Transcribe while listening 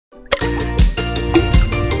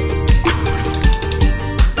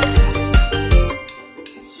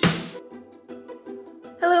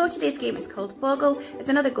today's game is called Boggle. It's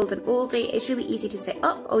another golden oldie. It's really easy to set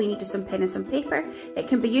up. All you need is some pen and some paper. It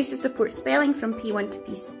can be used to support spelling from P1 to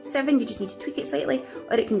P7. You just need to tweak it slightly,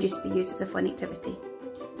 or it can just be used as a fun activity.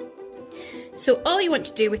 So all you want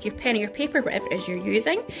to do with your pen or your paper, whatever it is you're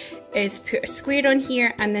using, is put a square on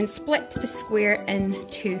here and then split the square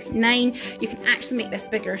into 9. You can actually make this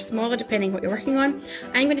bigger or smaller depending what you're working on.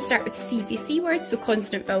 I'm going to start with CVC words, so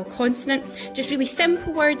consonant, vowel, consonant. Just really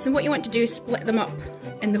simple words, and what you want to do is split them up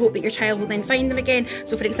in the hope that your child will then find them again.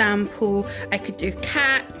 So for example, I could do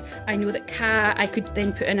cat. I know that cat, I could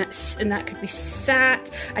then put in a s, and that could be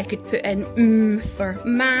sat. I could put in for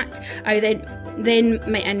mat. I then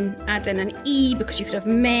might add in an E because you could have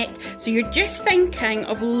met. So you're just thinking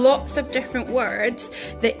of lots of different words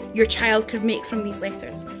that your child could make from these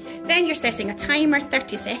letters. Then you're setting a timer,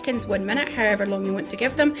 30 seconds, 1 minute, however long you want to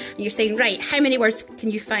give them. And you're saying, right, how many words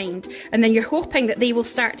can you find? And then you're hoping that they will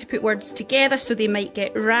start to put words together. So they might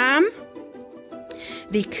get ram.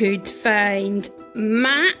 They could find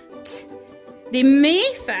mat. They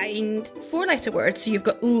may find 4-letter words. So you've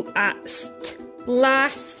got last,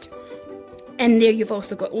 last. In there you've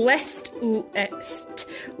also got list,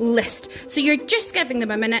 list. So you're just giving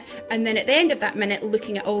them a minute, and then at the end of that minute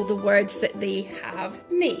looking at all the words that they have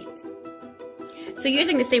made. So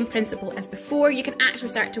using the same principle as before, you can actually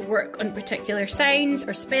start to work on particular sounds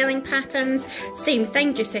or spelling patterns. Same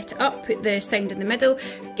thing, just set it up, put the sound in the middle,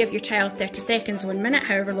 give your child 30 seconds, 1 minute,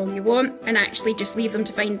 however long you want, and actually just leave them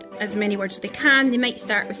to find as many words as they can. They might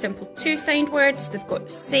start with simple 2-sound words. They've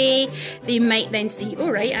got say. They might then see,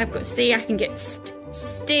 all right, I've got say, I can get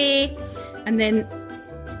stay, and then,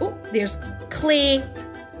 oh, there's clay.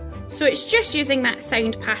 So it's just using that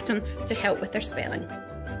sound pattern to help with their spelling.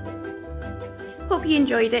 Hope you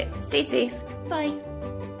enjoyed it. Stay safe. Bye.